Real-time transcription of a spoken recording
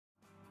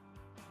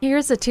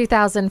Here's a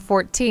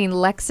 2014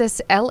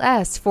 Lexus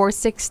LS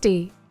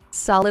 460.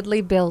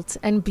 Solidly built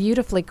and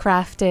beautifully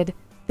crafted,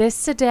 this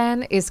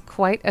sedan is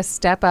quite a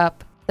step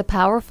up. The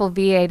powerful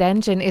V8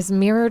 engine is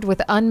mirrored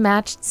with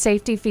unmatched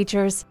safety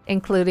features,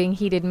 including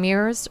heated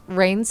mirrors,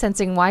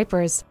 rain-sensing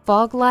wipers,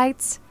 fog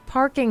lights,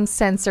 parking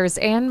sensors,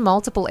 and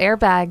multiple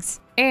airbags.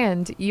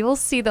 And you'll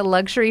see the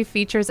luxury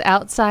features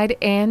outside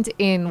and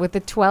in with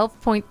the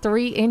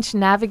 12.3-inch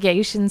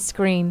navigation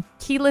screen,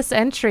 keyless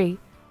entry,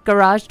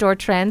 garage door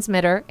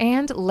transmitter,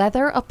 and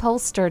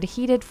leather-upholstered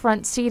heated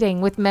front seating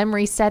with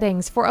memory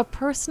settings for a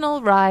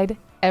personal ride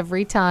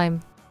every time.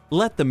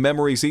 Let the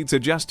memory seats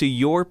adjust to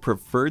your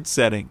preferred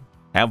setting.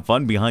 Have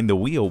fun behind the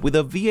wheel with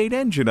a V8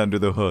 engine under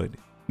the hood.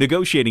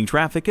 Negotiating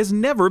traffic has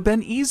never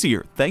been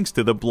easier thanks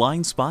to the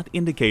blind spot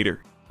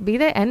indicator. Be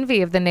the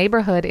envy of the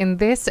neighborhood in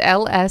this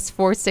LS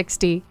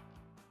 460.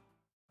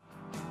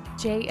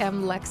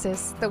 JM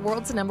Lexus, the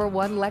world's #1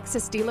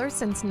 Lexus dealer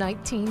since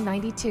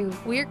 1992.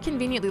 We're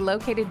conveniently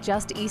located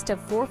just east of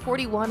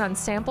 441 on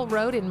Sample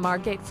Road in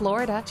Margate,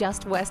 Florida,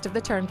 just west of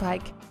the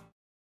Turnpike.